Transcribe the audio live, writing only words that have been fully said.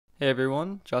Hey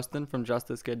everyone, Justin from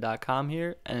justthisgood.com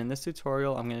here, and in this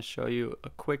tutorial I'm going to show you a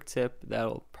quick tip that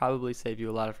will probably save you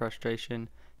a lot of frustration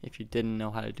if you didn't know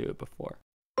how to do it before.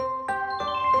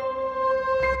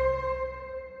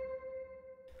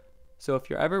 So if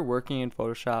you're ever working in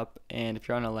Photoshop and if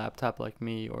you're on a laptop like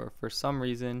me, or for some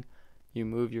reason you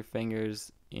move your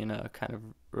fingers in a kind of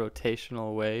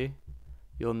rotational way,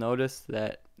 you'll notice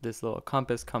that this little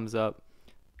compass comes up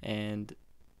and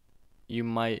you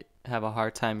might have a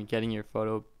hard time getting your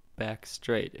photo back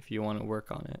straight if you want to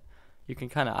work on it. You can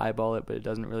kind of eyeball it, but it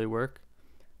doesn't really work.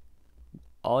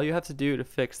 All you have to do to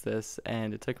fix this,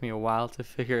 and it took me a while to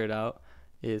figure it out,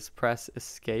 is press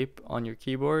escape on your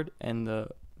keyboard and the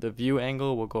view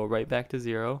angle will go right back to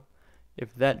 0.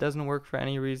 If that doesn't work for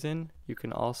any reason, you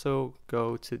can also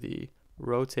go to the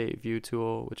rotate view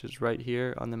tool, which is right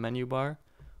here on the menu bar,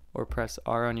 or press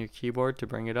R on your keyboard to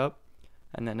bring it up.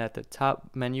 And then at the top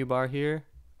menu bar here,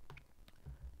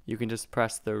 you can just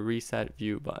press the reset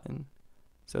view button.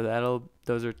 So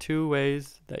those are two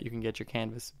ways that you can get your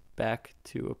canvas back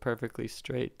to a perfectly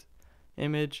straight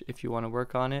image if you want to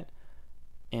work on it.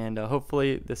 And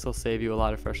hopefully this will save you a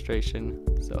lot of frustration.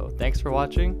 So thanks for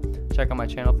watching. Check out my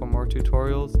channel for more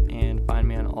tutorials and find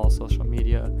me on all social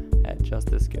media at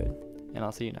justthisgood. And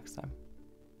I'll see you next time.